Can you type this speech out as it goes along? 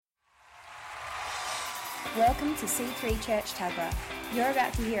Welcome to C3 Church Tuggerah. You're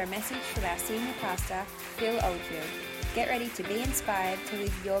about to hear a message from our senior pastor, Phil Oldfield. Get ready to be inspired to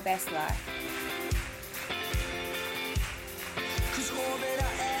live your best life. 'Cause all that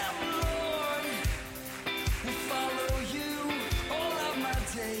I am, Lord, will follow you all of my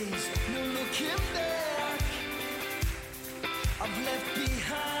days. No looking back. I've left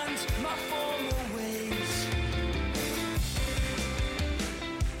behind my former ways.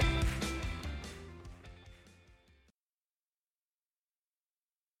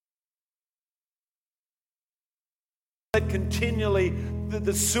 Let continually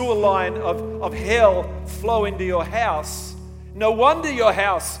the sewer line of hell flow into your house. No wonder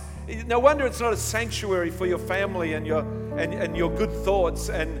it's not a sanctuary for your family and your good thoughts.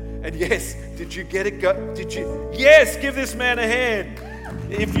 And yes, did you get it? Yes, give this man a hand.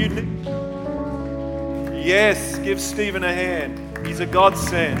 Yes, give Stephen a hand. He's a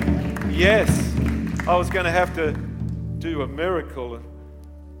godsend. Yes, I was going to have to do a miracle.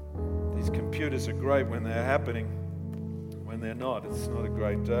 These computers are great when they're happening. When they're not, it's not a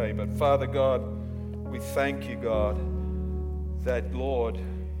great day. But Father God, we thank you, God, that, Lord,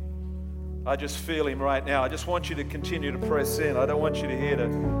 I just feel him right now. I just want you to continue to press in. I don't want you to here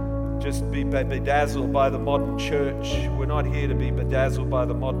to just be bedazzled by the modern church. We're not here to be bedazzled by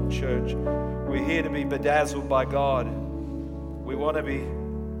the modern church. We're here to be bedazzled by God. We want to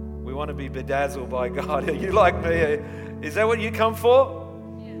be bedazzled by God. Are you like me? Is that what you come for?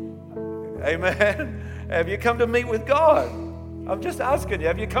 Yeah. Amen. Have you come to meet with God? I'm just asking you,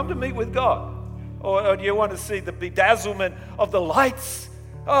 have you come to meet with God? Or do you want to see the bedazzlement of the lights?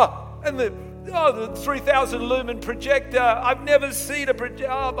 And the 3,000 lumen projector. I've never seen a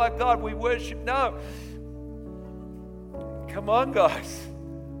projector. Oh my God, we worship. No. Come on, guys.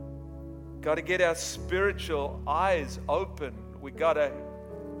 Got to get our spiritual eyes open. We got to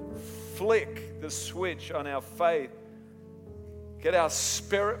flick the switch on our faith. Get our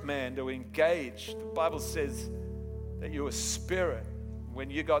spirit man to engage. The Bible says that you're a spirit when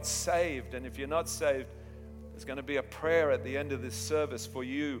you got saved. And if you're not saved, there's going to be a prayer at the end of this service for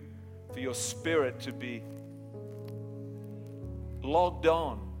you, for your spirit to be logged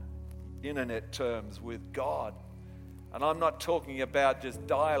on, internet terms, with God. And I'm not talking about just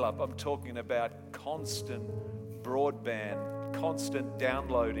dial-up. I'm talking about constant broadband, constant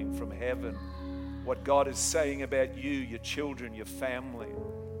downloading from heaven. What God is saying about you, your children, your family,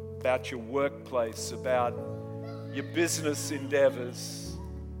 about your workplace, about your business endeavors.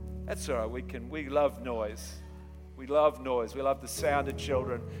 That's all right. We love noise. We love noise. We love the sound of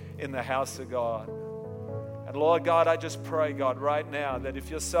children in the house of God. And Lord God, I just pray, God, right now that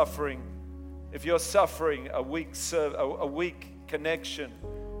if you're suffering a weak connection,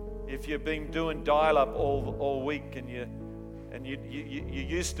 if you've been doing dial-up all week and you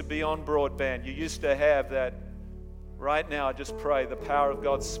used to be on broadband, you used to have that. Right now, I just pray the power of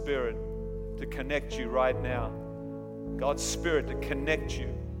God's Spirit to connect you right now. God's Spirit to connect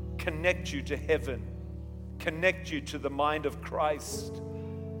you to heaven, connect you to the mind of Christ,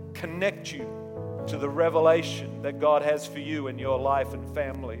 connect you to the revelation that God has for you in your life and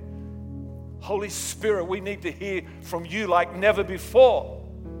family. Holy Spirit, we need to hear from you like never before.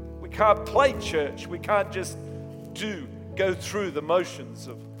 We can't play church. We can't just go through the motions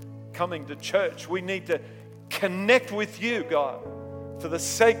of coming to church. We need to connect with you, God, for the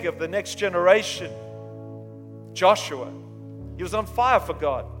sake of the next generation. Joshua, he was on fire for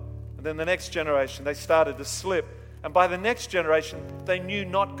God. And then the next generation, they started to slip. And by the next generation, they knew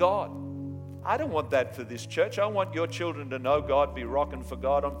not God. I don't want that for this church. I want your children to know God, be rocking for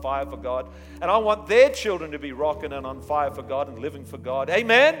God, on fire for God. And I want their children to be rocking and on fire for God and living for God.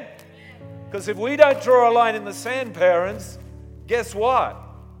 Amen? Because if we don't draw a line in the sand, parents, guess what?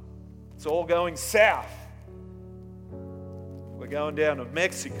 It's all going south. We're going down to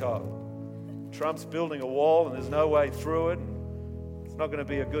Mexico. Trump's building a wall and there's no way through it. It's not going to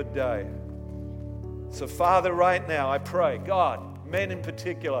be a good day. So Father, right now, I pray, God, men in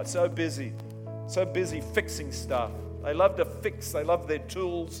particular, so busy fixing stuff. They love to fix. They love their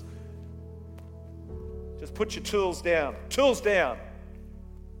tools. Just put your tools down. Tools down.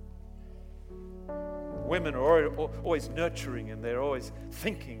 Women are always nurturing and they're always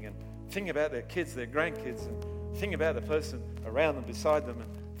thinking about their kids, their grandkids, and thinking about the person around them, beside them,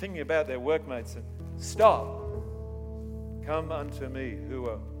 and thinking about their workmates. And stop. Come unto me who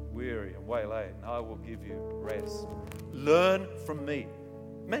are weary and waylaid, and I will give you rest. Learn from me.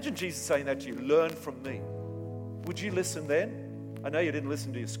 Imagine Jesus saying that to you. Learn from me. Would you listen then? I know you didn't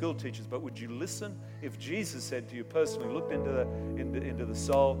listen to your school teachers, but would you listen if Jesus said to you personally, looked into the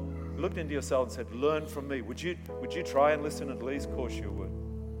soul, looked into your soul and said, learn from me? Would you try and listen at least? Of course you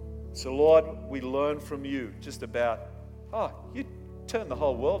would. So Lord, we learn from you just about, you turned the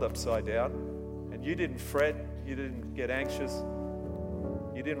whole world upside down and you didn't fret, you didn't get anxious,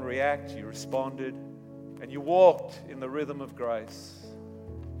 you didn't react, you responded and you walked in the rhythm of grace.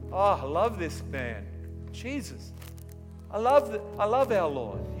 I love this man, Jesus. I love our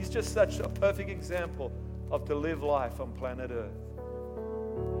Lord. He's just such a perfect example of to live life on planet Earth.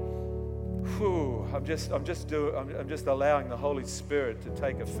 I'm just allowing the Holy Spirit to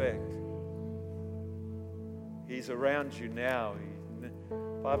take effect. He's around you now. The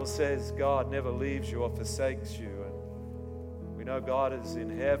Bible says God never leaves you or forsakes you. And we know God is in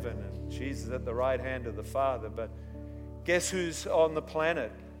heaven and Jesus at the right hand of the Father. But guess who's on the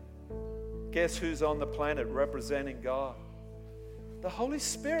planet? Guess who's on the planet representing God? The Holy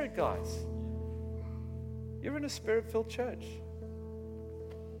Spirit, guys. You're in a Spirit-filled church.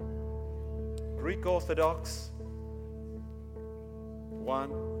 Greek Orthodox,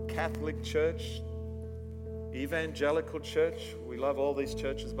 one Catholic church, Evangelical church. We love all these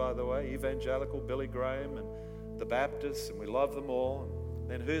churches, by the way. Evangelical, Billy Graham, and the Baptists, and we love them all.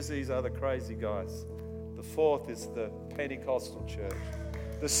 And then who's these other crazy guys? The fourth is the Pentecostal church.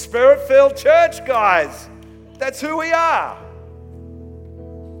 The Spirit-filled church, guys. That's who we are.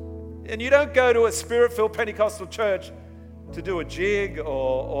 And you don't go to a Spirit-filled Pentecostal church to do a jig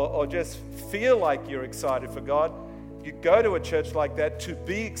or just feel like you're excited for God. You go to a church like that to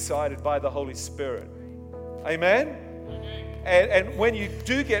be excited by the Holy Spirit. Amen? And when you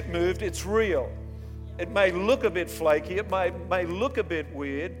do get moved, it's real. It may look a bit flaky. It may look a bit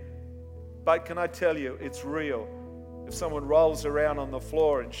weird. But can I tell you, it's real. If someone rolls around on the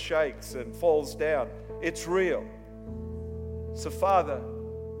floor and shakes and falls down, it's real. So, Father,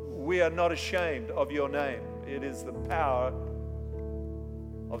 we are not ashamed of your name. It is the power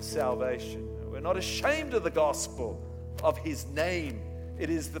of salvation. We're not ashamed of the gospel of his name. It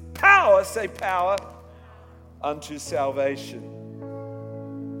is the power, say power, unto salvation.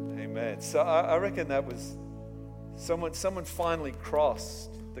 Amen. So I reckon that was someone finally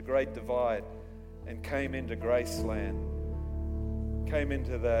crossed the great divide and came into Graceland, came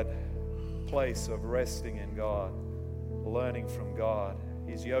into that place of resting in God, learning from God.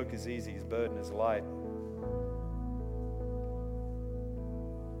 His yoke is easy, his burden is light.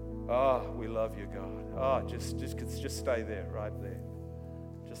 We love you, God. Just stay there, right there.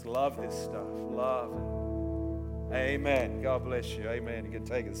 Just love this stuff. Love it. Amen. God bless you. Amen. You can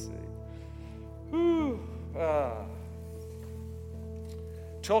take a seat. Whew.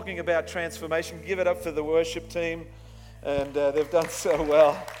 Talking about transformation, give it up for the worship team. And they've done so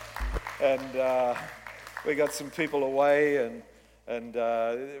well. And we got some people away, and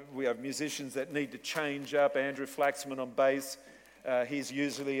we have musicians that need to change up. Andrew Flaxman on bass. He's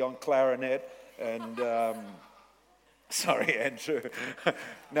usually on clarinet. And sorry, Andrew.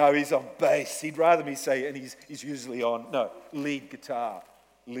 No, he's on bass. He'd rather me say, and he's usually on, lead guitar.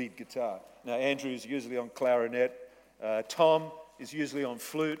 Lead guitar. Now, Andrew is usually on clarinet. Tom is usually on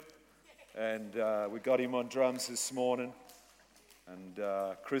flute. And we got him on drums this morning. And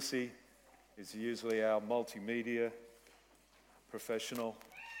Chrissy is usually our multimedia professional.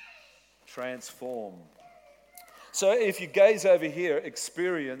 Transform. So if you gaze over here,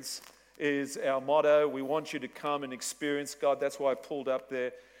 experience is our motto. We want you to come and experience God. That's why I pulled up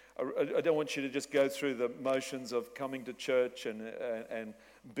there. I don't want you to just go through the motions of coming to church and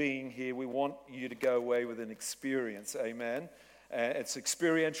being here. We want you to go away with an experience. Amen. It's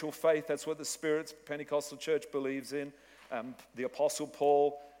experiential faith. That's what the Spirit's Pentecostal church believes in. The Apostle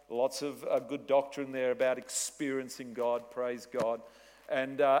Paul, lots of good doctrine there about experiencing God. Praise God.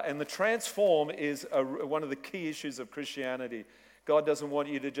 And the transform is one of the key issues of Christianity. God doesn't want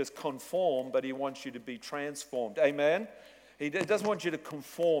you to just conform, but he wants you to be transformed. Amen? He doesn't want you to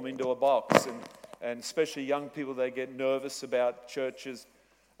conform into a box. And especially young people, they get nervous about churches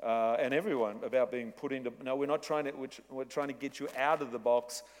and everyone about being put into... No, we're trying to get you out of the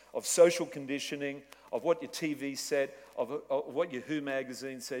box of social conditioning, of what your TV set, of what your Who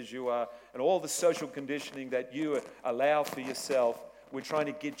magazine says you are, and all the social conditioning that you allow for yourself. We're trying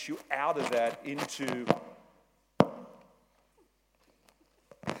to get you out of that into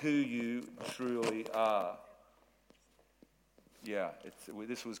who you truly are. Yeah,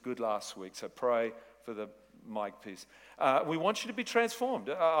 this was good last week, so pray for the mic piece. We want you to be transformed.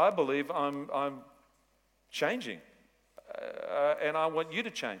 I believe I'm changing, and I want you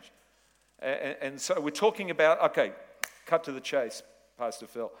to change. And so we're talking about, okay, cut to the chase, Pastor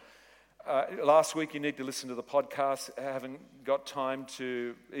Phil. Last week, you need to listen to the podcast. I haven't got time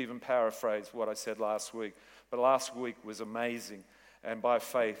to even paraphrase what I said last week. But last week was amazing. And by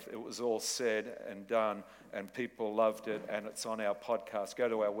faith, it was all said and done, and people loved it, and it's on our podcast. Go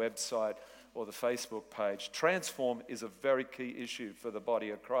to our website or the Facebook page. Transform is a very key issue for the body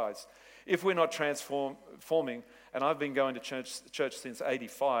of Christ. If we're not transforming, and I've been going to church since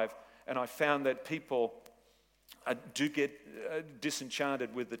 85, and I found that people do get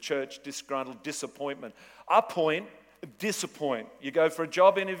disenchanted with the church, disgruntled, disappointment. Appoint, disappoint. You go for a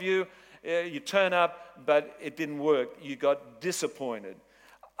job interview, you turn up, but it didn't work. You got disappointed.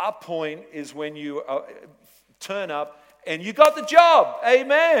 Appoint is when you turn up and you got the job.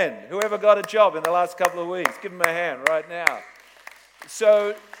 Amen. Whoever got a job in the last couple of weeks, give them a hand right now.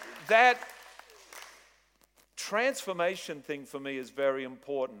 So that transformation thing for me is very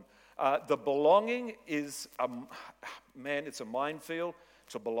important. The belonging is, it's a minefield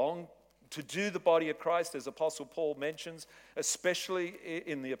to belong, to do the body of Christ, as Apostle Paul mentions, especially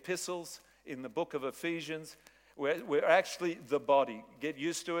in the epistles, in the book of Ephesians. We're actually the body. Get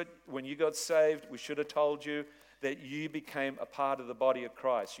used to it. When you got saved, we should have told you that you became a part of the body of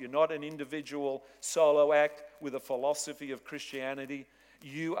Christ. You're not an individual solo act with a philosophy of Christianity.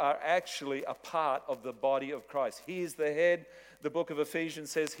 You are actually a part of the body of Christ. He is the head. The book of Ephesians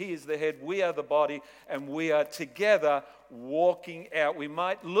says he is the head, we are the body, and we are together walking out. We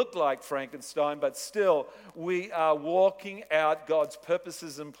might look like Frankenstein, but still we are walking out God's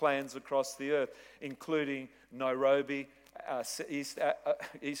purposes and plans across the earth, including Nairobi, east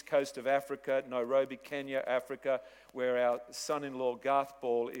coast of Africa, Nairobi, Kenya, Africa, where our son-in-law Garth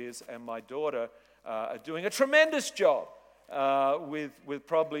Ball is, and my daughter are doing a tremendous job. With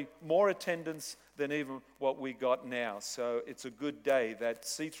probably more attendance than even what we got now. So it's a good day that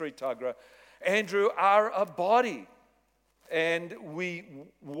C3 Tuggerah, Andrew, are a body. And we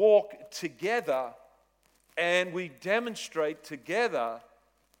walk together and we demonstrate together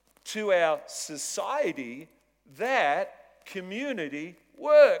to our society that community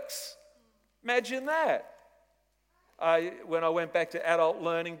works. Imagine that. When I went back to adult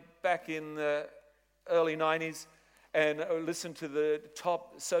learning back in the early 90s, and listen to the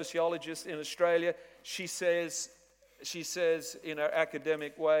top sociologist in Australia. She says in her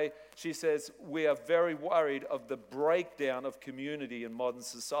academic way, she says, we are very worried of the breakdown of community in modern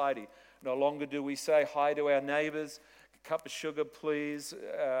society. No longer do we say hi to our neighbors, a cup of sugar, please.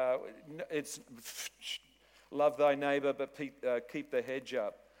 It's love thy neighbor, but keep the hedge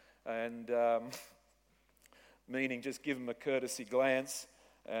up. And meaning just give them a courtesy glance,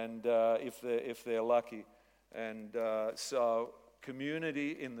 and if they're lucky. And so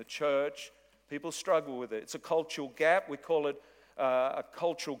community in the church, people struggle with it. It's a cultural gap. We call it a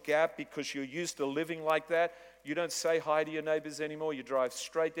cultural gap because you're used to living like that. You don't say hi to your neighbors anymore. You drive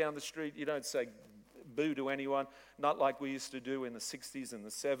straight down the street. You don't say boo to anyone, not like we used to do in the 60s and the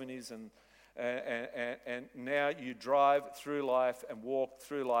 70s. And now you drive through life and walk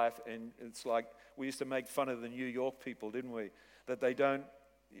through life, and it's like we used to make fun of the New York people, didn't we? That they don't,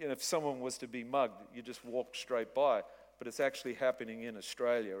 if someone was to be mugged, you just walk straight by. But it's actually happening in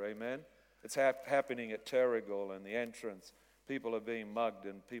Australia, amen? It's happening at Terrigal and the entrance. People are being mugged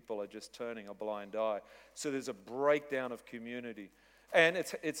and people are just turning a blind eye. So there's a breakdown of community. And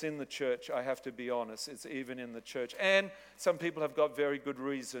it's in the church, I have to be honest. It's even in the church. And some people have got very good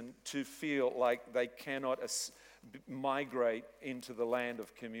reason to feel like they cannot migrate into the land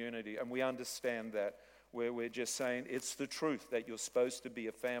of community. And we understand that. Where we're just saying it's the truth that you're supposed to be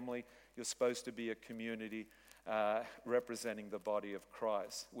a family, you're supposed to be a community representing the body of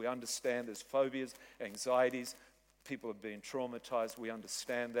Christ. We understand there's phobias, anxieties, people are being traumatized. We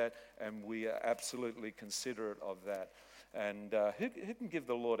understand that, and we are absolutely considerate of that. And who can give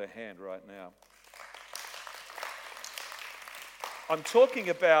the Lord a hand right now? I'm talking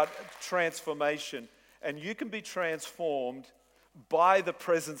about transformation, and you can be transformed by the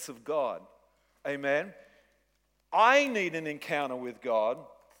presence of God. Amen. I need an encounter with God.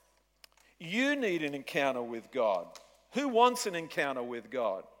 You need an encounter with God. Who wants an encounter with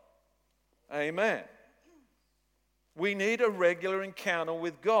God? Amen. We need a regular encounter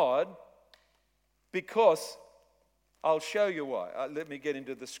with God because I'll show you why. Let me get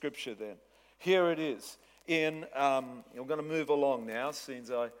into the scripture then. Here it is. I'm going to move along now since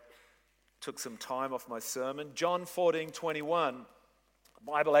I took some time off my sermon. John 14:21. The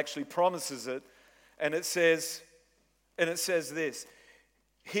Bible actually promises it, and it says this: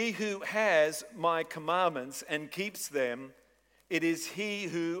 he who has my commandments and keeps them, it is he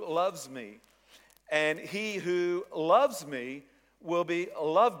who loves me. And he who loves me will be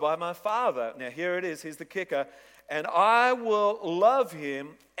loved by my Father. Now here it is, here's the kicker. And I will love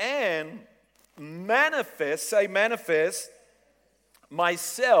him and manifest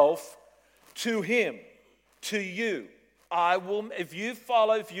myself to him, to you. if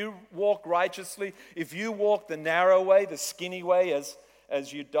you walk righteously, if you walk the narrow way, the skinny way,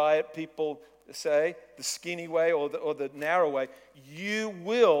 as you diet people say, the skinny way or the narrow way, you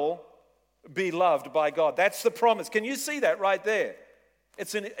will be loved by God. That's the promise. Can you see that right there?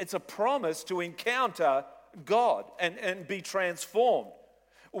 It's a promise to encounter God and be transformed.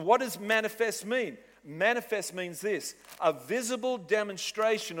 What does manifest mean? Manifest means this: a visible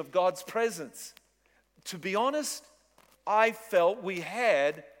demonstration of God's presence. To be honest, I felt we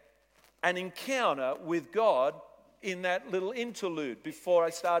had an encounter with God in that little interlude before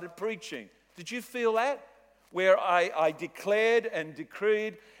I started preaching. Did you feel that? Where I declared and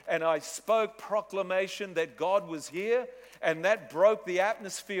decreed and I spoke proclamation that God was here, and that broke the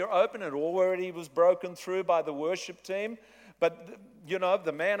atmosphere open. It already was broken through by the worship team. But,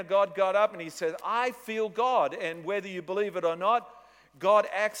 the man of God got up and he said, I feel God. And whether you believe it or not, God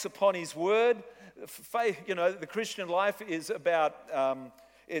acts upon his word. Faith, the Christian life is about,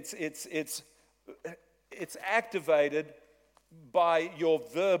 it's activated by your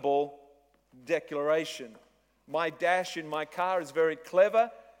verbal declaration. My dash in my car is very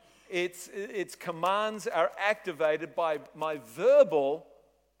clever. Its commands are activated by my verbal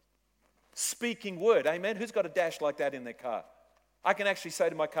speaking word. Amen? Who's got a dash like that in their car? I can actually say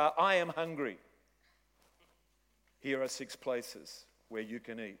to my car, I am hungry. Here are 6 places where you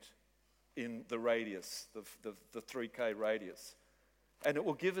can eat in the radius, the 3K radius. And it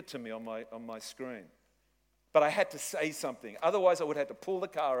will give it to me on my screen. But I had to say something. Otherwise, I would have to pull the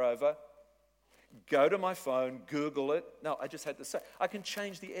car over, go to my phone, Google it. No, I just had to say. I can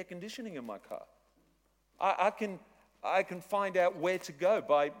change the air conditioning in my car. I can find out where to go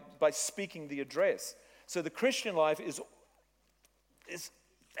by speaking the address. So the Christian life is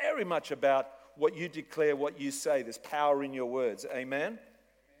very much about what you declare, what you say. There's power in your words. Amen?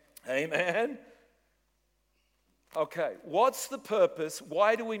 Amen? Okay, what's the purpose?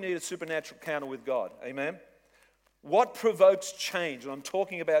 Why do we need a supernatural encounter with God? Amen? What provokes change? And I'm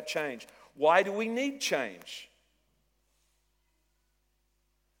talking about change. Why do we need change?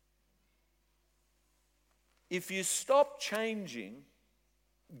 If you stop changing,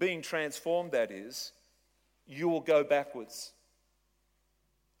 being transformed that is, you will go backwards.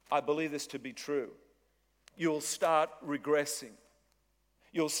 I believe this to be true. You'll start regressing.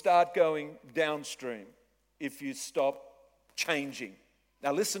 You'll start going downstream if you stop changing.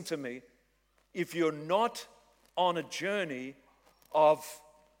 Now listen to me. If you're not on a journey of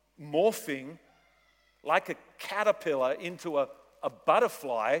morphing like a caterpillar into a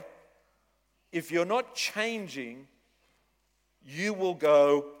butterfly, if you're not changing, you will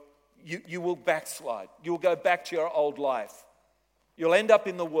backslide. You'll go back to your old life. You'll end up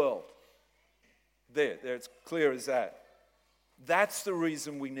in the world. There, it's clear as that. That's the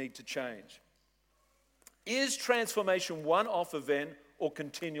reason we need to change. Is transformation one-off event or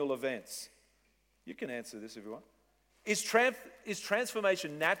continual events? You can answer this if you want. Is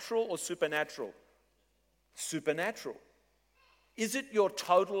transformation natural or supernatural? Supernatural. Is it your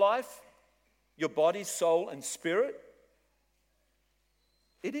total life? Your body, soul, and spirit?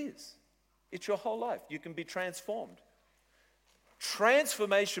 It is. It's your whole life. You can be transformed.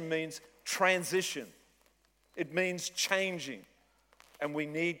 Transformation means transition. It means changing. And we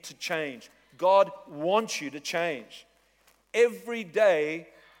need to change. God wants you to change. Every day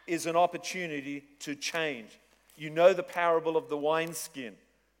is an opportunity to change. You know the parable of the wineskin.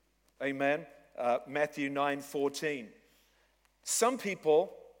 Amen. Matthew 9:14. Some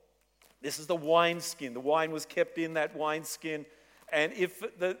people, this is the wineskin. The wine was kept in that wineskin. And if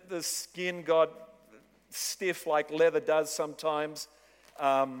the skin got stiff like leather does sometimes,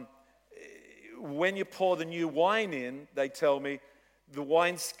 when you pour the new wine in, they tell me, the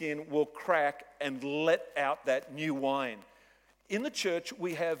wineskin will crack and let out that new wine. In the church,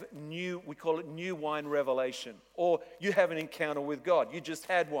 we call it new wine revelation, or you have an encounter with God. You just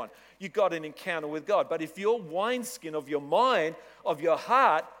had one. You got an encounter with God. But if your wineskin of your mind, of your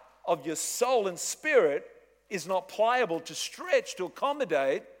heart, of your soul and spirit is not pliable to stretch, to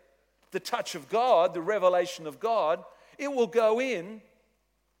accommodate the touch of God, the revelation of God, it will go in,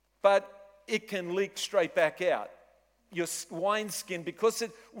 but it can leak straight back out. Your wineskin, because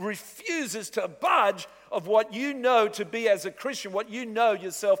it refuses to budge of what you know to be as a Christian, what you know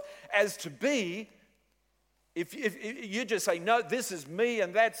yourself as to be. If you just say, no, this is me,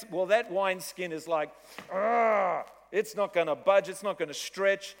 and that wineskin is like, it's not going to budge, it's not going to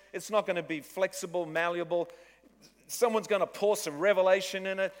stretch, it's not going to be flexible, malleable. Someone's going to pour some revelation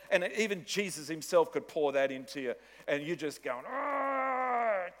in it, and even Jesus himself could pour that into you, and you're just going,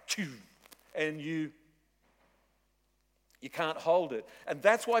 and you can't hold it. And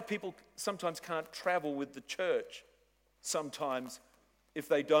that's why people sometimes can't travel with the church. sometimes if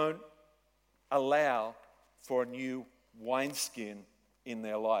they don't allow for a new wineskin in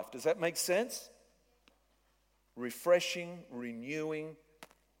their life. Does that make sense? Refreshing, renewing,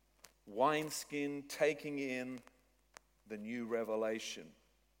 wineskin, taking in the new revelation.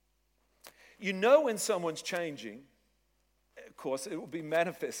 You know when someone's changing, of course, it will be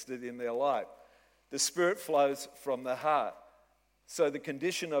manifested in their life. The Spirit flows from the heart. So the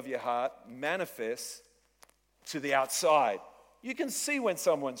condition of your heart manifests to the outside. You can see when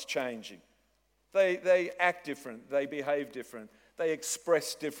someone's changing. They act different. They behave different. They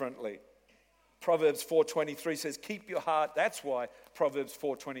express differently. Proverbs 4:23 says, keep your heart. That's why Proverbs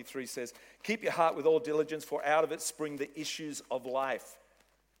 4:23 says, keep your heart with all diligence, for out of it spring the issues of life.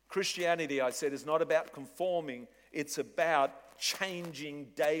 Christianity, I said, is not about conforming. It's about changing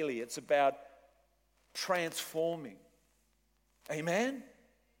daily. It's about transforming. Amen?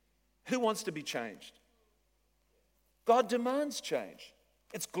 Who wants to be changed? God demands change.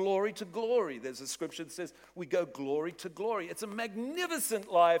 It's glory to glory. There's a scripture that says we go glory to glory. It's a magnificent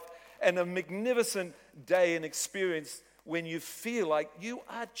life and a magnificent day and experience when you feel like you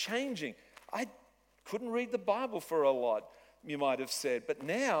are changing. I couldn't read the Bible for a lot, you might have said, but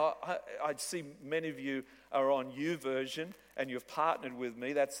now I see many of you are on YouVersion and you've partnered with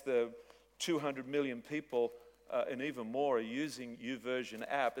me. That's the 200 million people and even more are using YouVersion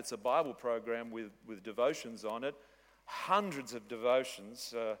app. It's a Bible program with devotions on it. Hundreds of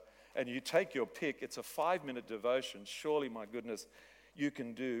devotions, and you take your pick. It's a 5-minute devotion. Surely, my goodness, you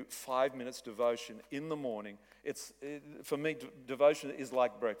can do 5 minutes devotion in the morning. For me, devotion is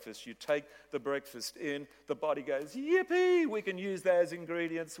like breakfast. You take the breakfast in, the body goes, yippee, we can use that as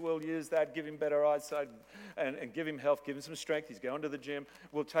ingredients. We'll use that, give him better eyesight and give him health, give him some strength. He's going to the gym.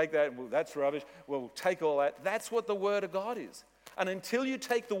 We'll take that, and that's rubbish. We'll take all that. That's what the Word of God is. And until you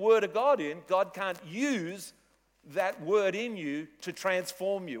take the Word of God in, God can't use that word in you to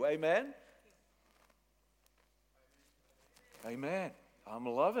transform you. Amen? Amen. I'm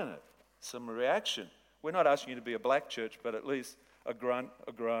loving it. Some reaction. We're not asking you to be a black church, but at least a grunt,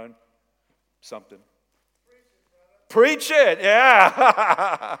 a groan, something. Preach it, yeah.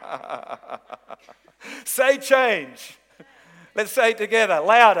 Say change. Let's say it together,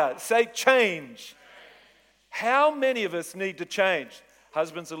 louder. Say change. How many of us need to change?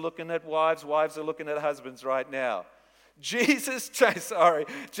 Husbands are looking at wives. Wives are looking at husbands right now. Jesus changed.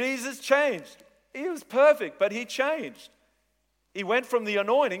 He was perfect, but he changed. He went from the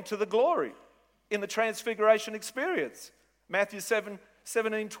anointing to the glory in the transfiguration experience. Matthew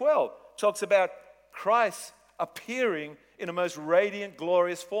 7:17-12 talks about Christ appearing in a most radiant,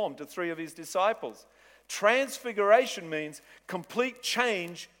 glorious form to 3 of his disciples. Transfiguration means complete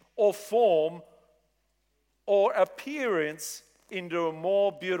change or form or appearance into a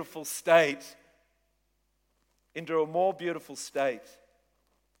more beautiful state. Into a more beautiful state.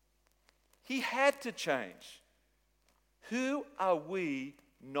 He had to change. Who are we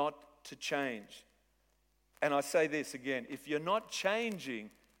not to change? And I say this again, if you're not changing,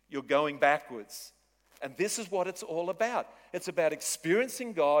 you're going backwards. And this is what it's all about. It's about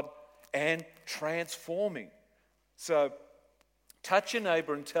experiencing God and transforming. So, touch your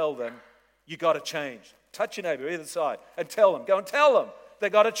neighbor and tell them, you got to change. Touch your neighbor either side and tell them. Go and tell them they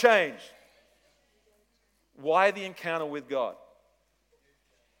got to change. Why the encounter with God?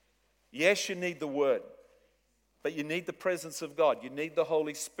 Yes, you need the Word, but you need the presence of God. You need the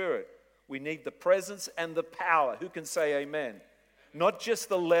Holy Spirit. We need the presence and the power. Who can say amen? Not just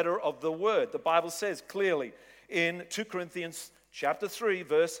the letter of the Word. The Bible says clearly in 2 Corinthians chapter 3,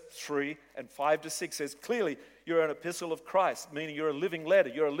 verse 3 and 5-6 says clearly, you're an epistle of Christ, meaning you're a living letter.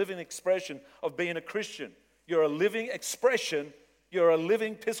 You're a living expression of being a Christian. You're a living expression. You're a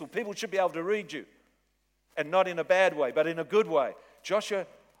living epistle. People should be able to read you. And not in a bad way, but in a good way. Joshua,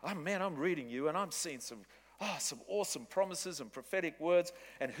 I'm reading you and I'm seeing some awesome promises and prophetic words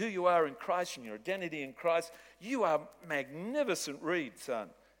and who you are in Christ and your identity in Christ. You are magnificent read, son.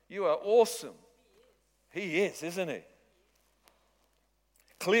 You are awesome. He is, isn't he?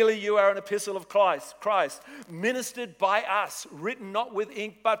 Clearly you are an epistle of Christ, ministered by us, written not with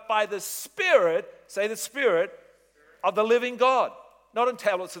ink, but by the Spirit, say the Spirit, of the living God. Not on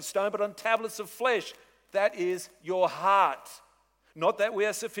tablets of stone, but on tablets of flesh. That is your heart. Not that we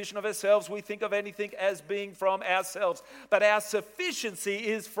are sufficient of ourselves, we think of anything as being from ourselves, but our sufficiency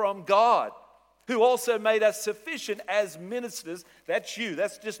is from God, who also made us sufficient as ministers. That's you,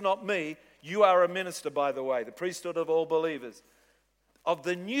 that's just not me. You are a minister, by the way, the priesthood of all believers. Of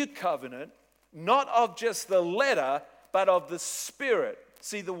the new covenant, not of just the letter, but of the Spirit.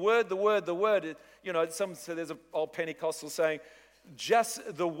 See, the word, some say there's an old Pentecostal saying,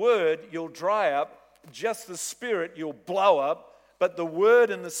 just the word, you'll dry up. just the Spirit, you'll blow up, but the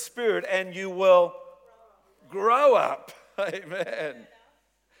Word and the Spirit, and you will grow up. Amen.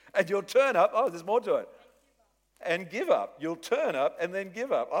 And you'll turn up. Oh, there's more to it. And give up. You'll turn up and then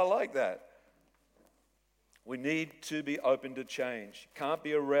give up. I like that. We need to be open to change. Can't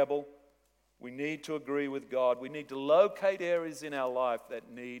be a rebel. We need to agree with God. We need to locate areas in our life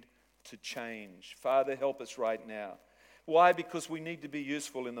that need to change. Father, help us right now. Why? Because we need to be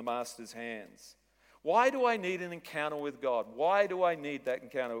useful in the Master's hands. Why do I need an encounter with God? Why do I need that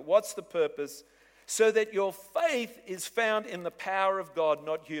encounter? What's the purpose? So that your faith is found in the power of God,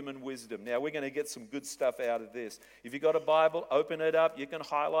 not human wisdom. Now, we're going to get some good stuff out of this. If you've got a Bible, open it up. You can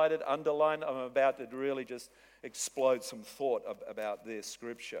highlight it, underline it. I'm about to really just explode some thought about this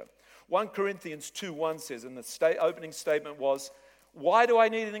scripture. 1 Corinthians 2:1 says, and the opening statement was, why do I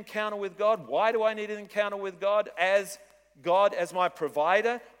need an encounter with God? Why do I need an encounter with God? As God as my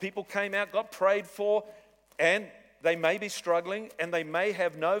provider. People came out, got prayed for, and they may be struggling, and they may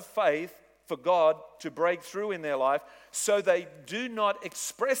have no faith for God to break through in their life, so they do not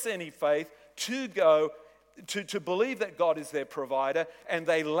express any faith to go to believe that God is their provider, and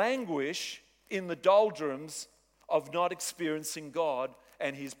they languish in the doldrums of not experiencing God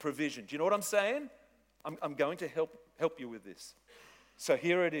and His provision. Do you know what I'm saying? I'm going to help you with this. So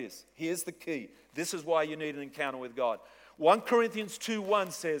here it is. Here's the key. This is why you need an encounter with God. 1 Corinthians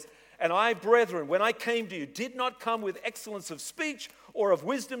 2:1 says, and I, brethren, when I came to you, did not come with excellence of speech or of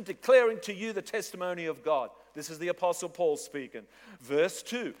wisdom, declaring to you the testimony of God. This is the Apostle Paul speaking. Verse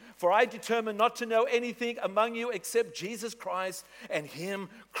 2, for I determined not to know anything among you except Jesus Christ and Him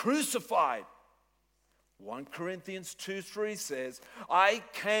crucified. 1 Corinthians 2:3 says, I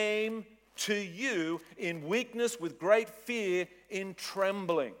came to you in weakness with great fear in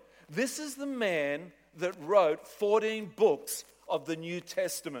trembling. This is the man that wrote 14 books of the New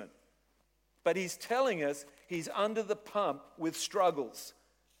Testament. But he's telling us he's under the pump with struggles.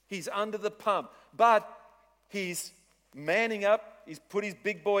 He's under the pump. But he's manning up. He's put his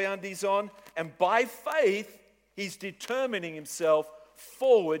big boy undies on. And by faith, he's determining himself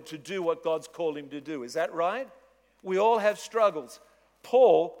forward to do what God's called him to do. Is that right? We all have struggles.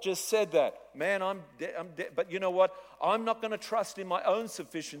 Paul just said that. Man, I'm dead. But you know what? I'm not going to trust in my own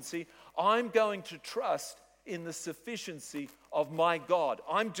sufficiency. I'm going to trust in the sufficiency of my God.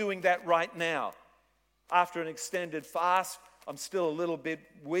 I'm doing that right now. After an extended fast, I'm still a little bit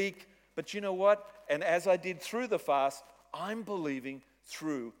weak. But you know what? And as I did through the fast, I'm believing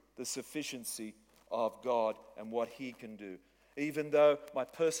through the sufficiency of God and what He can do. Even though my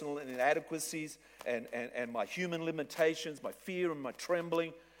personal inadequacies and my human limitations, my fear and my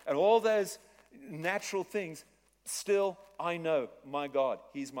trembling, and all those natural things, still I know my God.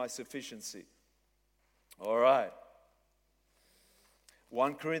 He's my sufficiency. All right.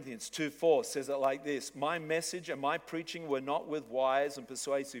 1 Corinthians 2:4 says it like this. My message and my preaching were not with wise and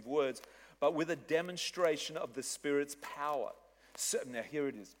persuasive words, but with a demonstration of the Spirit's power. So, now here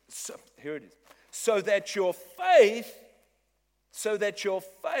it is. So that your faith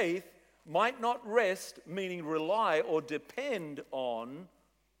might not rest, meaning rely or depend on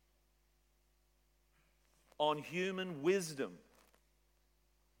human wisdom,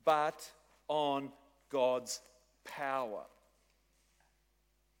 but on God's power.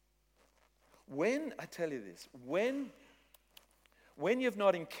 When you've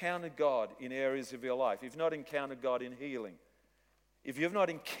not encountered God in areas of your life, if you've not encountered God in healing, if you've not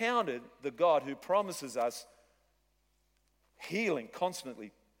encountered the God who promises us healing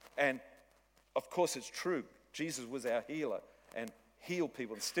constantly, and of course it's true, Jesus was our healer and healed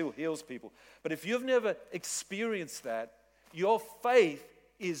people and still heals people. But if you've never experienced that, your faith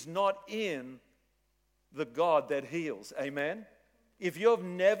is not in the God that heals. Amen? If you've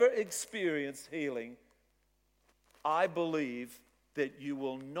never experienced healing, I believe that you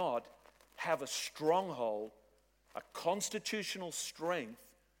will not have a stronghold, a constitutional strength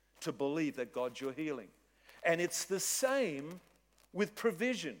to believe that God's your healing. And it's the same with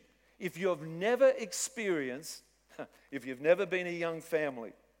provision. If you've never experienced, if you've never been a young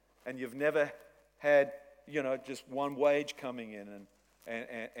family and you've never had, just one wage coming in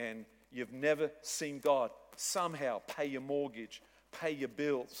and you've never seen God somehow pay your mortgage, pay your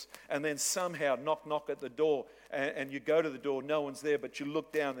bills, and then somehow knock at the door and you go to the door, no one's there, but you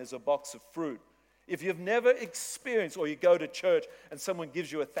look down, there's a box of fruit. If you've never experienced, or you go to church and someone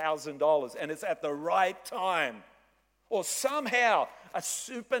gives you $1,000 and it's at the right time, or somehow a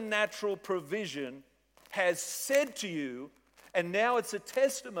supernatural provision has said to you, and now it's a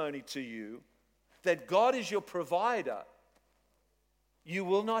testimony to you that God is your provider, you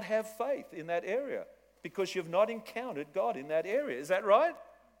will not have faith in that area because you've not encountered God in that area. Is that right?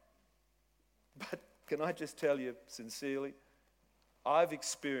 can I just tell you sincerely, I've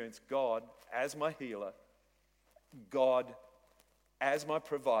experienced God as my healer, God as my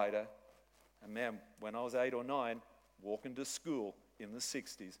provider. And man, when I was 8 or 9, walking to school in the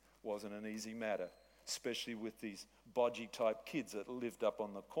 60s wasn't an easy matter, especially with these bodgy type kids that lived up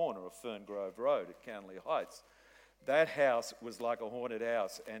on the corner of Fern Grove Road at Canley Heights. That house was like a haunted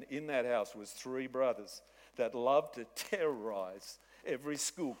house, and in that house was 3 brothers that loved to terrorize every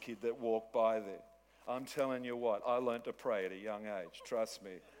school kid that walked by there. I'm telling you what, I learned to pray at a young age, trust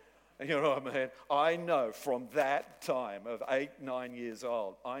me. You know what I mean? I know from that time of 8, 9 years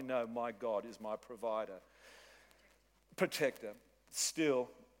old, I know my God is my provider, protector.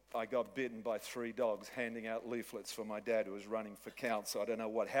 Still, I got bitten by 3 dogs handing out leaflets for my dad who was running for council. I don't know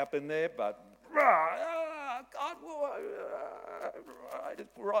what happened there, but God, I just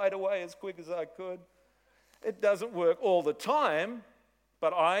ride away as quick as I could. It doesn't work all the time,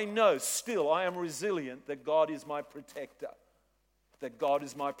 but I know still I am resilient that God is my protector, that God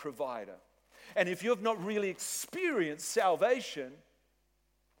is my provider. And if you have not really experienced salvation,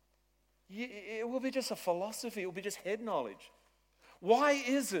 it will be just a philosophy, it will be just head knowledge. Why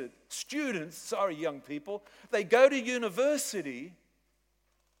is it students, young people, they go to university,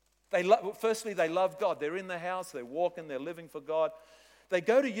 firstly they love God, they're in the house, they're walking, they're living for God. They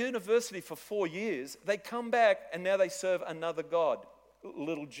go to university for 4 years, they come back and now they serve another God,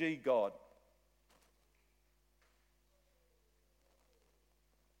 little g God.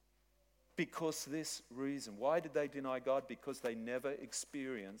 Because this reason. Why did they deny God? Because they never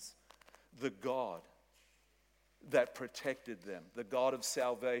experienced the God that protected them, the God of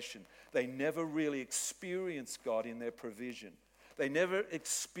salvation. They never really experienced God in their provision. They never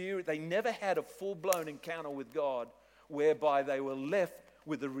had a full-blown encounter with God whereby they were left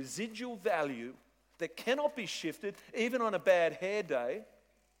with a residual value that cannot be shifted, even on a bad hair day.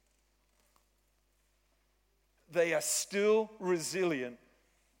 They are still resilient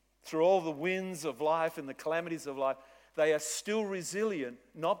through all the winds of life and the calamities of life. They are still resilient,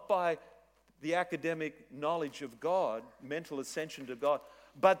 not by the academic knowledge of God, mental ascension to God,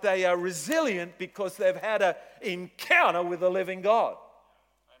 but they are resilient because they've had an encounter with the living God.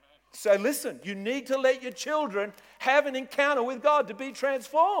 So listen, you need to let your children have an encounter with God to be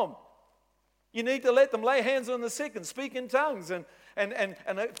transformed. You need to let them lay hands on the sick and speak in tongues and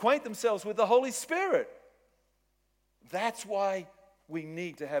acquaint themselves with the Holy Spirit. That's why we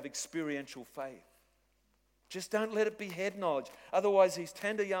need to have experiential faith. Just don't let it be head knowledge. Otherwise, these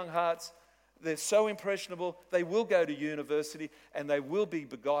tender young hearts, they're so impressionable, they will go to university and they will be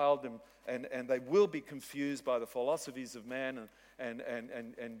beguiled and they will be confused by the philosophies of man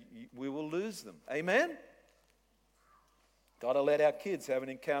and we will lose them. Amen? Got to let our kids have an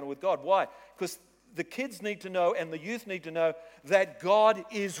encounter with God. Why? Because the kids need to know and the youth need to know that God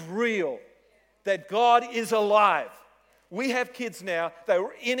is real, that God is alive. We have kids now, they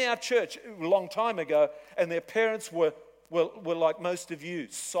were in our church a long time ago, and their parents were like most of you,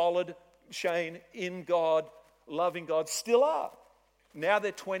 solid, Shane, in God, loving God, still are. Now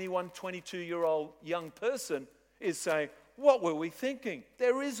their 21, 22-year-old young person is saying, what were we thinking?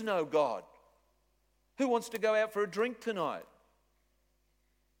 There is no God. Who wants to go out for a drink tonight?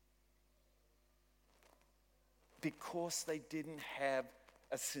 Because they didn't have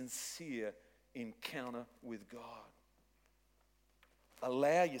a sincere encounter with God.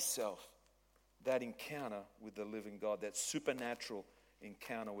 Allow yourself that encounter with the living God, that supernatural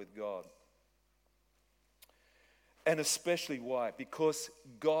encounter with God. And especially why? Because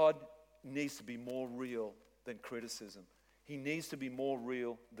God needs to be more real than criticism. He needs to be more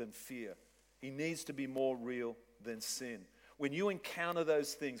real than fear. He needs to be more real than sin. When you encounter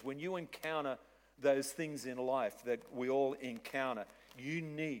those things, when you encounter those things in life that we all encounter, you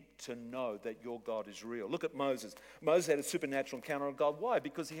need to know that your God is real. Look at Moses. Moses had a supernatural encounter with God. Why?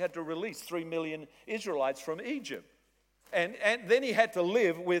 Because he had to release 3 million Israelites from Egypt. And then he had to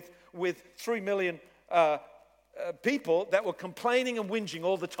live with 3 million people that were complaining and whinging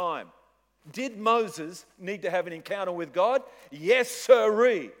all the time. Did Moses need to have an encounter with God? Yes,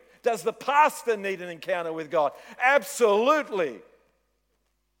 sirree. Does the pastor need an encounter with God? Absolutely.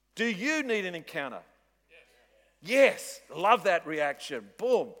 Do you need an encounter? Yes. Love that reaction.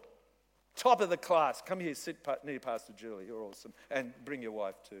 Boom. Top of the class. Come here, sit near Pastor Julie. You're awesome. And bring your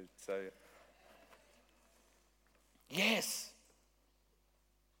wife too. So, yes.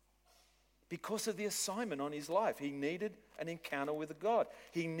 Because of the assignment on his life, he needed an encounter with God.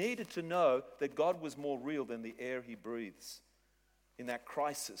 He needed to know that God was more real than the air he breathes in that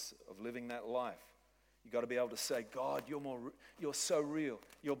crisis of living that life. You've got to be able to say, God, you're so real.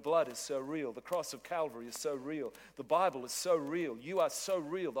 Your blood is so real. The cross of Calvary is so real. The Bible is so real. You are so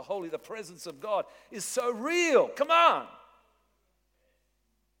real. The presence of God is so real. Come on.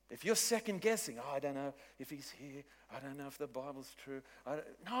 If you're second guessing, I don't know if he's here. I don't know if the Bible's true.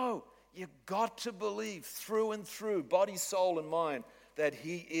 No, you've got to believe through and through, body, soul, and mind, that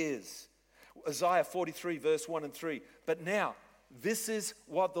he is. Isaiah 43, verse 1 and 3. But now, this is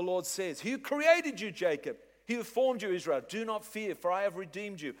what the Lord says. He who created you, Jacob. He who formed you, Israel. Do not fear, for I have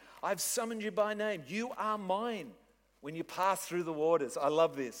redeemed you. I have summoned you by name. You are mine. When you pass through the waters. I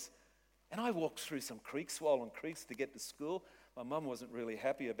love this. And I walked through some creeks, swollen creeks, to get to school. My mum wasn't really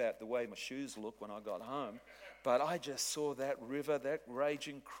happy about the way my shoes looked when I got home. But I just saw that river, that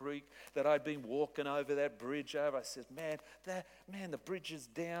raging creek that I'd been walking over, that bridge over. I said, man, the bridge is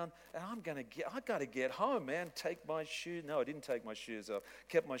down, and I got to get home, man. Take my shoes. No, I didn't take my shoes off.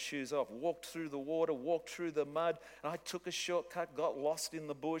 Kept my shoes off. Walked through the water, walked through the mud, and I took a shortcut, got lost in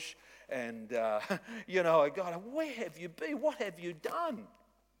the bush, and I got, where have you been? What have you done?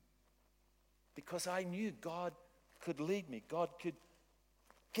 Because I knew God could lead me. God could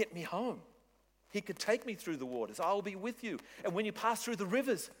get me home. He could take me through the waters. I'll be with you. And when you pass through the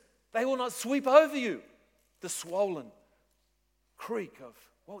rivers, they will not sweep over you. The swollen creek of,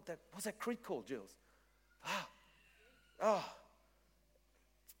 what's that creek called, Jules?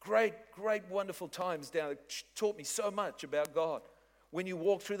 Great, wonderful times down. It taught me so much about God. When you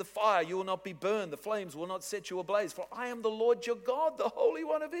walk through the fire, you will not be burned. The flames will not set you ablaze. For I am the Lord your God, the Holy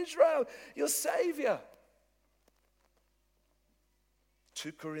One of Israel, your Savior.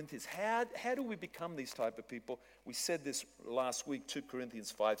 2 Corinthians. How do we become these type of people? We said this last week, 2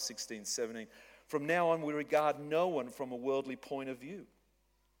 Corinthians 5, 16, 17. From now on, we regard no one from a worldly point of view.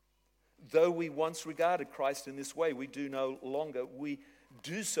 Though we once regarded Christ in this way, we do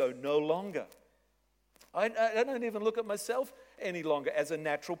so no longer. I don't even look at myself any longer as a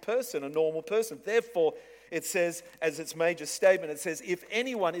natural person, a normal person. Therefore, it says, as its major statement, it says, if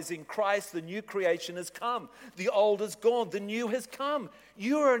anyone is in Christ, the new creation has come. The old is gone, the new has come.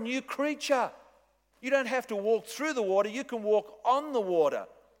 You are a new creature. You don't have to walk through the water, you can walk on the water.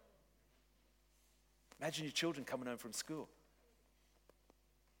 Imagine your children coming home from school.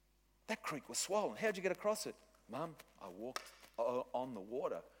 That creek was swollen. How'd you get across it? Mum, I walked on the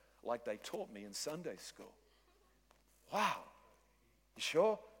water like they taught me in Sunday school. Wow. You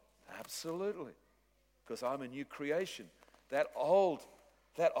sure? Absolutely. Because I'm a new creation. That old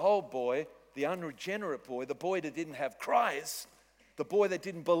boy, the unregenerate boy, the boy that didn't have Christ, the boy that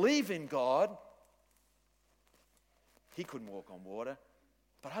didn't believe in God, he couldn't walk on water.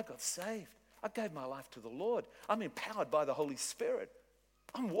 But I got saved. I gave my life to the Lord. I'm empowered by the Holy Spirit.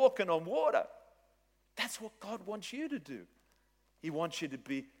 I'm walking on water. That's what God wants you to do. He wants you to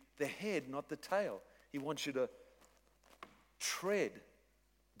be the head, not the tail. He wants you to tread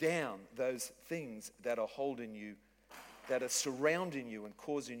down those things that are holding you, that are surrounding you and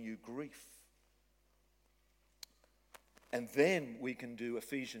causing you grief. And then we can do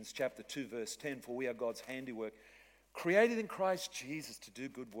Ephesians chapter 2, verse 10, for we are God's handiwork, created in Christ Jesus to do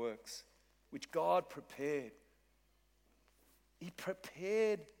good works, which God prepared. He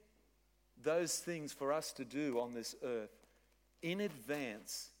prepared those things for us to do on this earth in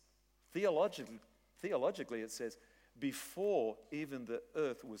advance. Theologically it says, before even the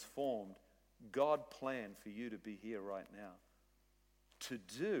earth was formed, God planned for you to be here right now to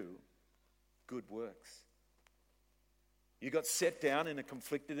do good works. You got set down in a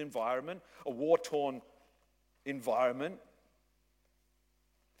conflicted environment, a war-torn environment.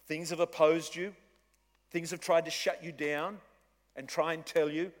 Things have opposed you. Things have tried to shut you down and try and tell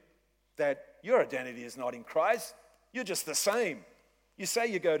you that your identity is not in Christ. You're just the same. You say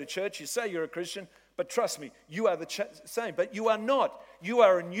you go to church, you say you're a Christian, but trust me, you are the same. But you are not. You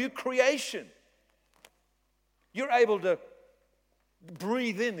are a new creation. You're able to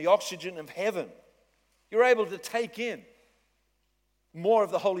breathe in the oxygen of heaven. You're able to take in more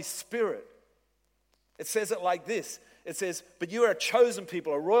of the Holy Spirit. It says it like this. It says, but you are a chosen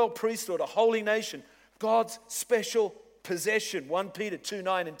people, a royal priesthood, a holy nation, God's special possession. 1 Peter 2,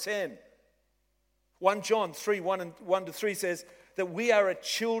 9 and 10. 1 John 3, 1 to 3 says that we are a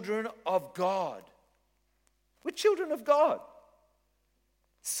children of God. We're children of God.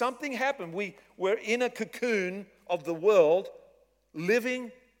 Something happened. We were in a cocoon of the world,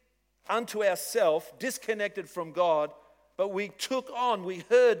 living unto ourselves, disconnected from God, but we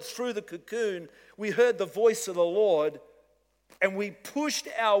heard through the cocoon, we heard the voice of the Lord, and we pushed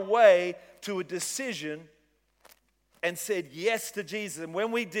our way to a decision and said yes to Jesus. And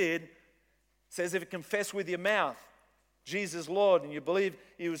when we did, it says if you confess with your mouth Jesus Lord and you believe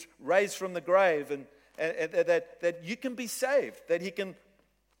he was raised from the grave and that you can be saved, that he can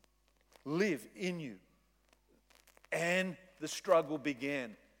live in you. And the struggle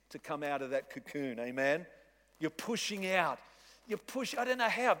began to come out of that cocoon, amen? You're pushing out. I don't know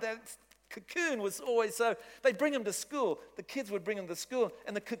how. That cocoon was always so, they'd bring them to school. The kids would bring them to school,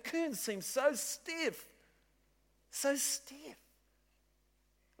 and the cocoon seemed so stiff. So stiff.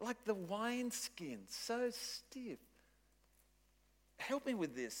 Like the wineskin, so stiff. Help me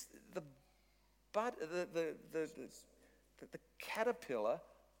with this. The caterpillar.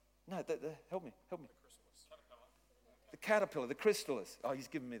 No, help me. The caterpillar, the chrysalis. Oh, he's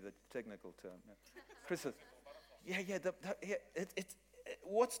giving me the technical term. Yeah. Chrysalis.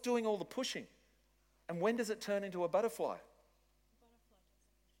 What's doing all the pushing? And when does it turn into a butterfly?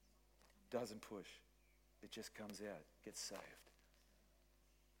 Doesn't push. It just comes out, gets saved.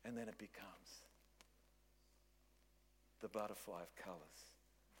 And then it becomes the butterfly of colors,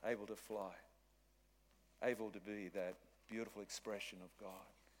 able to fly, able to be that beautiful expression of God.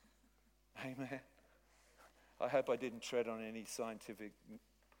 Amen. I hope I didn't tread on any scientific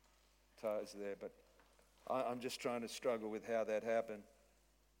toes there, but I'm just trying to struggle with how that happened.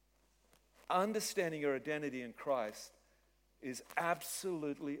 Understanding your identity in Christ is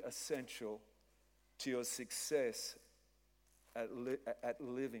absolutely essential to your success at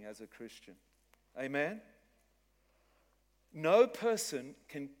living as a Christian. Amen? No person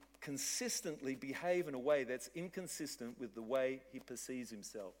can consistently behave in a way that's inconsistent with the way he perceives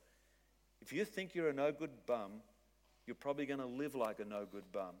himself. If you think you're a no-good bum, you're probably going to live like a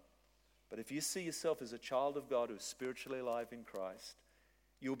no-good bum. But if you see yourself as a child of God who's spiritually alive in Christ,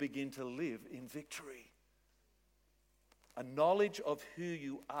 you'll begin to live in victory. A knowledge of who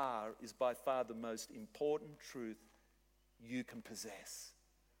you are is by far the most important truth you can possess.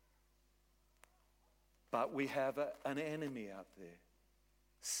 But we have an enemy out there,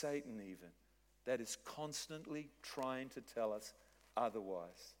 Satan even, that is constantly trying to tell us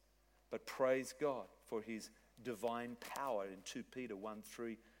otherwise. But praise God for his divine power in 2 Peter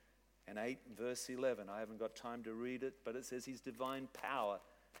 1:3 and 8, verse 11. I haven't got time to read it, but it says his divine power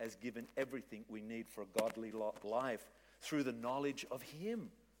has given everything we need for a godly life through the knowledge of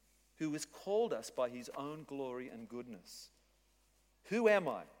him who has called us by his own glory and goodness. Who am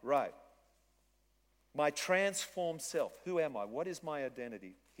I? Right. My transformed self. Who am I? What is my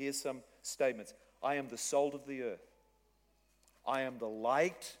identity? Here's some statements. I am the salt of the earth. I am the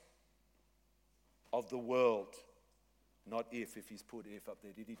light of the world. Not if he's put if up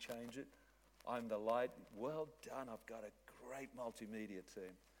there. Did he change it? I'm the light. Well done. I've got a great multimedia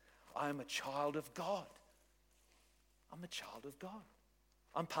team. I'm a child of God. I'm a child of God.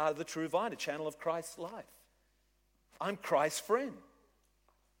 I'm part of the true vine, a channel of Christ's life. I'm Christ's friend.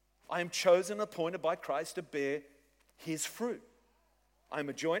 I am chosen and appointed by Christ to bear his fruit. I'm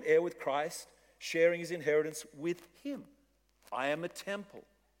a joint heir with Christ, sharing his inheritance with him. I am a temple,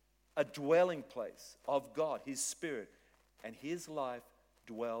 a dwelling place of God, his Spirit, and his life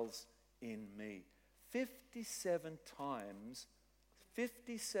dwells in me. 57 times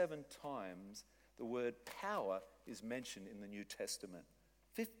the word power is mentioned in the New Testament.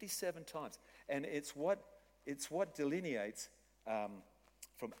 57 times. And it's what delineates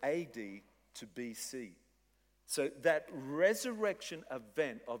from AD to BC. So that resurrection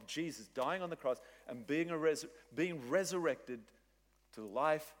event of Jesus dying on the cross and being resurrected to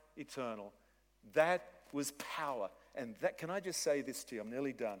life eternal, that was power. And that, can I just say this to you? I'm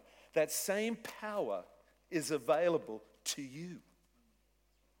nearly done. That same power is available to you.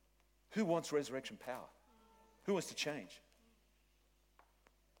 Who wants resurrection power? Who wants to change?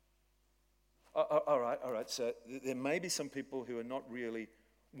 All right. So there may be some people who are not really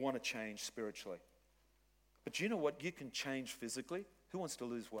want to change spiritually. But you know what? You can change physically. Who wants to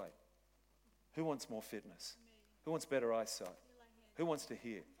lose weight? Who wants more fitness? Who wants better eyesight? Who wants to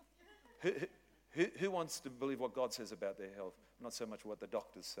hear? Who wants to believe what God says about their health? Not so much what the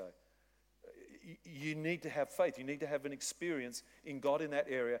doctors say. You need to have faith. You need to have an experience in God in that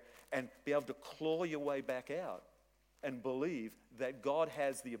area and be able to claw your way back out and believe that God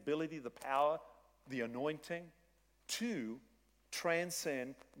has the ability, the power, the anointing to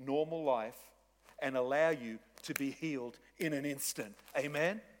transcend normal life and allow you to be healed in an instant.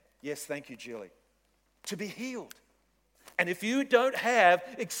 Amen? Yes, thank you, Julie. To be healed. And if you don't have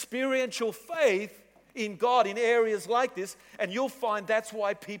experiential faith in God in areas like this, and you'll find that's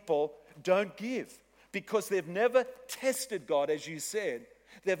why people don't give, because they've never tested God, as you said.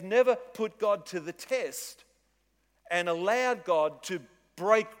 They've never put God to the test and allowed God to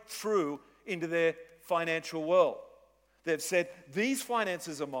break through into their financial world. They've said, these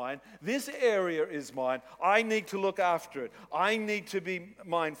finances are mine, this area is mine, I need to look after it, I need to be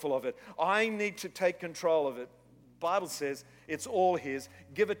mindful of it, I need to take control of it. The Bible says it's all his,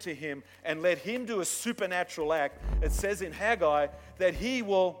 give it to him, and let him do a supernatural act. It says in Haggai that he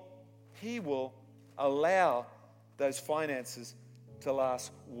will allow those finances to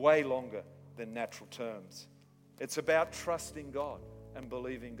last way longer than natural terms. It's about trusting God and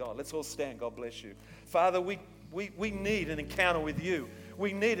believing God. Let's all stand. God bless you. Father, we need an encounter with you.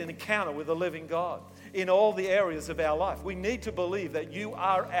 We need an encounter with the living God in all the areas of our life. We need to believe that you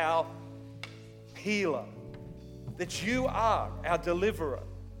are our healer, that you are our deliverer.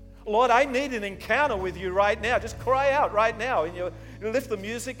 Lord, I need an encounter with you right now. Just cry out right now. And you lift the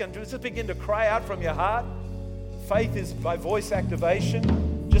music and just begin to cry out from your heart. Faith is by voice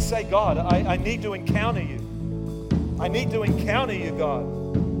activation. Just say, God, I need to encounter you. I need to encounter you, God.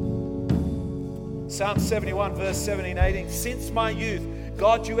 Psalm 71, verse 17, 18. Since my youth,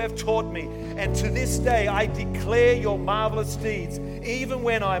 God, you have taught me, and to this day I declare your marvelous deeds. Even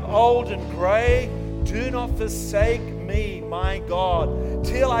when I'm old and gray, do not forsake me, my God,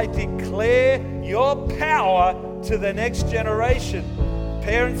 till I declare your power to the next generation.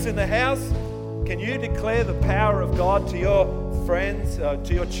 Parents in the house, can you declare the power of God to your friends,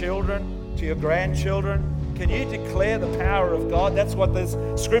 to your children, to your grandchildren? Can you declare the power of God? That's what this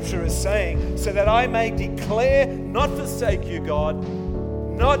scripture is saying. So that I may declare, not forsake you, God,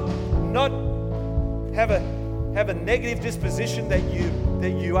 not have a negative disposition that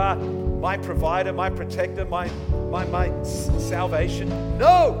you are my provider, my protector, my salvation.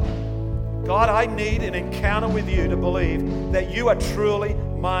 No! God, I need an encounter with you to believe that you are truly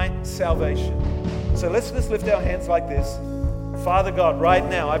my salvation. So let's just lift our hands like this. Father God, right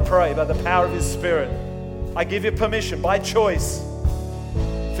now I pray by the power of His Spirit, I give you permission by choice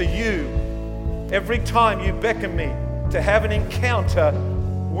for you, every time you beckon me to have an encounter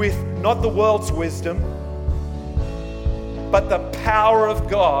with not the world's wisdom, but the power of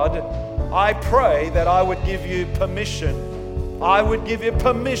God, I pray that I would give you permission. I would give you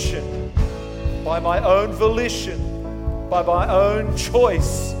permission by my own volition, by my own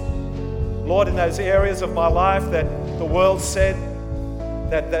choice. Lord, in those areas of my life that the world said,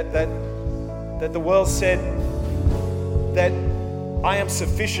 that the world said that I am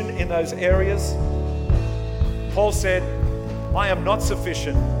sufficient in those areas. Paul said, I am not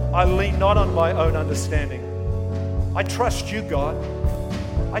sufficient. I lean not on my own understanding. I trust you, God.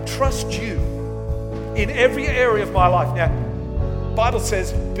 I trust you in every area of my life. Now, the Bible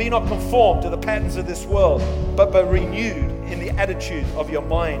says, be not conformed to the patterns of this world, but be renewed in the attitude of your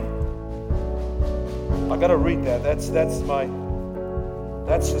mind. I got to read that. That's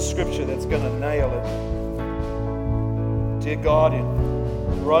the scripture that's going to nail it. Dear God,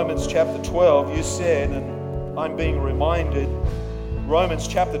 in Romans chapter 12, you said, and I'm being reminded, Romans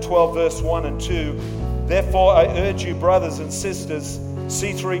chapter 12, verse 1 and 2, therefore I urge you, brothers and sisters,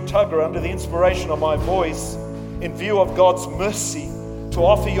 C3 Tuggerah, under the inspiration of my voice, in view of God's mercy, to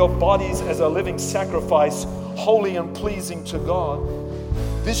offer your bodies as a living sacrifice, holy and pleasing to God.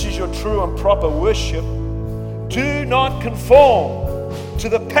 This is your true and proper worship. Do not conform to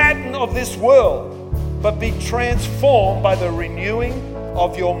the pattern of this world, but be transformed by the renewing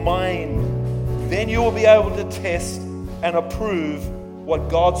of your mind. Then you will be able to test and approve what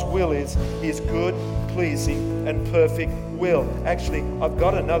God's will is, His good, pleasing, and perfect will. Actually, I've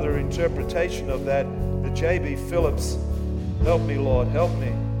got another interpretation of that. The J.B. Phillips, help me, Lord, help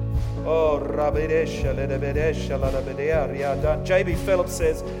me. J.B. Phillips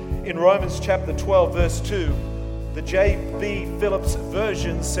says in Romans chapter 12, verse 2, the J.B. Phillips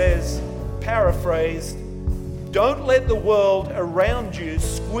version says, paraphrased, don't let the world around you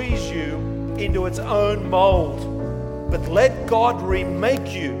squeeze you into its own mold, but let God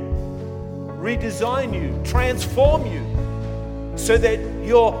remake you, redesign you, transform you, so that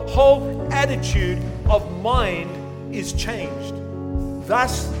your whole attitude of mind is changed.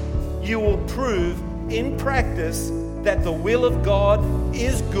 Thus, you will prove in practice that the will of God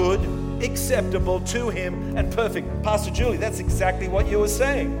is good, acceptable to Him, and perfect. Pastor Julie, that's exactly what you were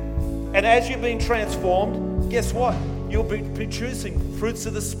saying. And as you've been transformed, guess what? You'll be producing fruits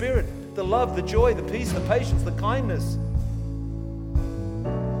of the Spirit, the love, the joy, the peace, the patience, the kindness.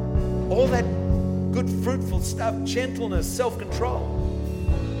 All that good, fruitful stuff, gentleness,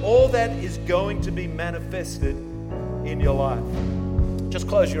 self-control, all that is going to be manifested in your life. Just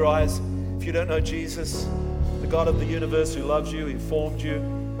close your eyes. If you don't know Jesus, the God of the universe who loves you, He formed you,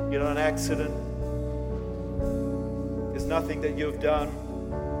 you're not an accident. There's nothing that you've done.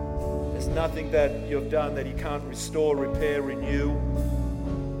 There's nothing that you've done that He can't restore, repair, renew.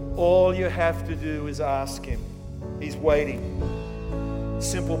 All you have to do is ask Him. He's waiting.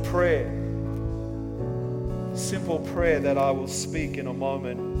 Simple prayer that I will speak in a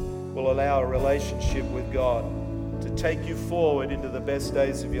moment will allow a relationship with God to take you forward into the best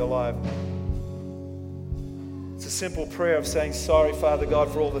days of your life. It's a simple prayer of saying, sorry, Father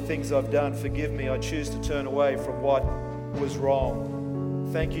God, for all the things I've done. Forgive me. I choose to turn away from what was wrong.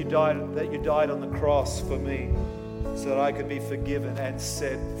 Thank you that you died on the cross for me so that I could be forgiven and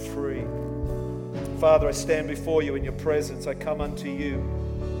set free. Father, I stand before you in your presence. I come unto you.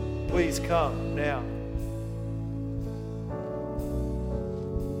 Please come now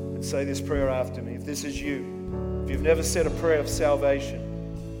and say this prayer after me. If this is you, if you've never said a prayer of salvation,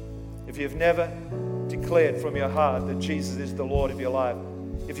 if you've never declared from your heart that Jesus is the Lord of your life,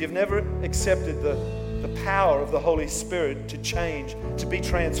 if you've never accepted the power of the Holy Spirit to change, to be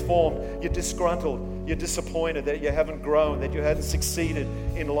transformed, you're disgruntled, you're disappointed that you haven't grown, that you haven't succeeded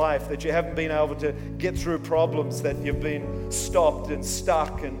in life, that you haven't been able to get through problems, that you've been stopped and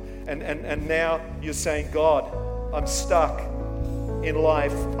stuck, and now you're saying, God, I'm stuck in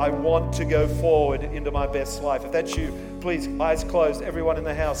life. I want to go forward into my best life. If that's you, please, eyes closed, everyone in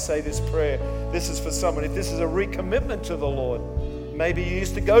the house, say this prayer. This is for someone. If this is a recommitment to the Lord, maybe you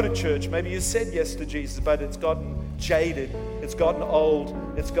used to go to church, maybe you said yes to Jesus, but it's gotten jaded, it's gotten old,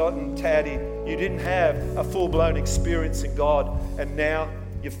 it's gotten tatty. You didn't have a full-blown experience in God, and now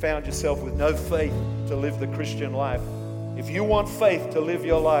you've found yourself with no faith to live the Christian life. If you want faith to live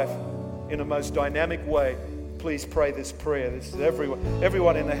your life in a most dynamic way, please pray this prayer. This is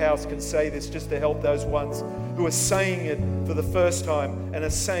everyone in the house can say this just to help those ones who are saying it for the first time and are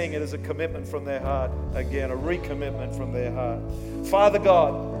saying it as a commitment from their heart. Again, a recommitment from their heart. Father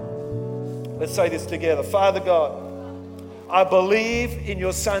God, let's say this together. Father God, I believe in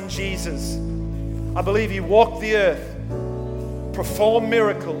your Son Jesus. I believe he walked the earth, performed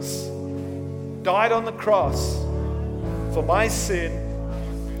miracles, died on the cross for my sin,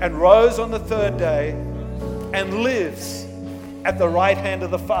 and rose on the third day, and lives at the right hand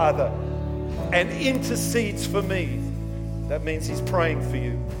of the Father and intercedes for me. That means he's praying for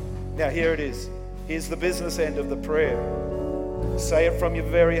you. Now here it is. Here's the business end of the prayer. Say it from your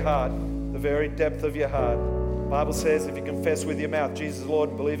very heart, the very depth of your heart. The Bible says if you confess with your mouth Jesus is Lord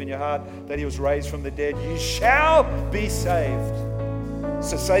and believe in your heart that he was raised from the dead, you shall be saved.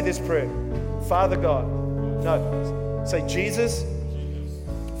 So say this prayer. Father God, no, say Jesus,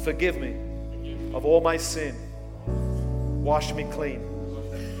 forgive me of all my sin. Wash me clean.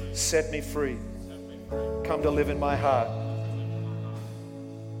 Set me free. Come to live in my heart.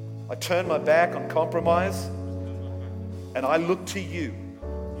 I turn my back on compromise and I look to you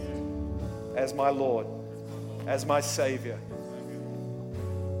as my Lord, as my Savior.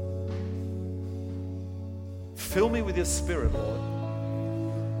 Fill me with your Spirit, Lord.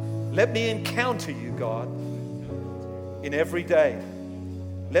 Let me encounter you, God, in every day.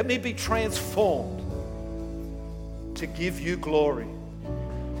 Let me be transformed to give you glory.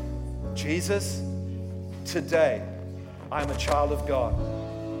 Jesus, today I am a child of God.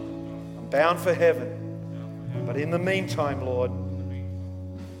 I'm bound for heaven. But in the meantime, Lord,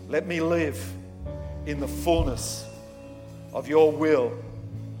 let me live in the fullness of your will,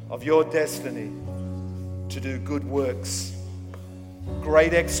 of your destiny, to do good works,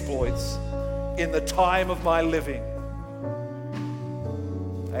 great exploits in the time of my living.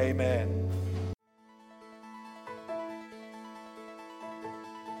 Amen.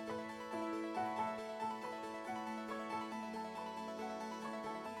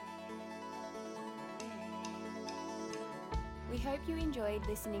 We hope you enjoyed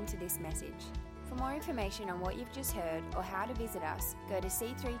listening to this message. For more information on what you've just heard or how to visit us, go to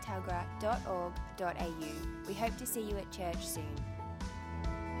c3tuggerah.org.au. We hope to see you at church soon.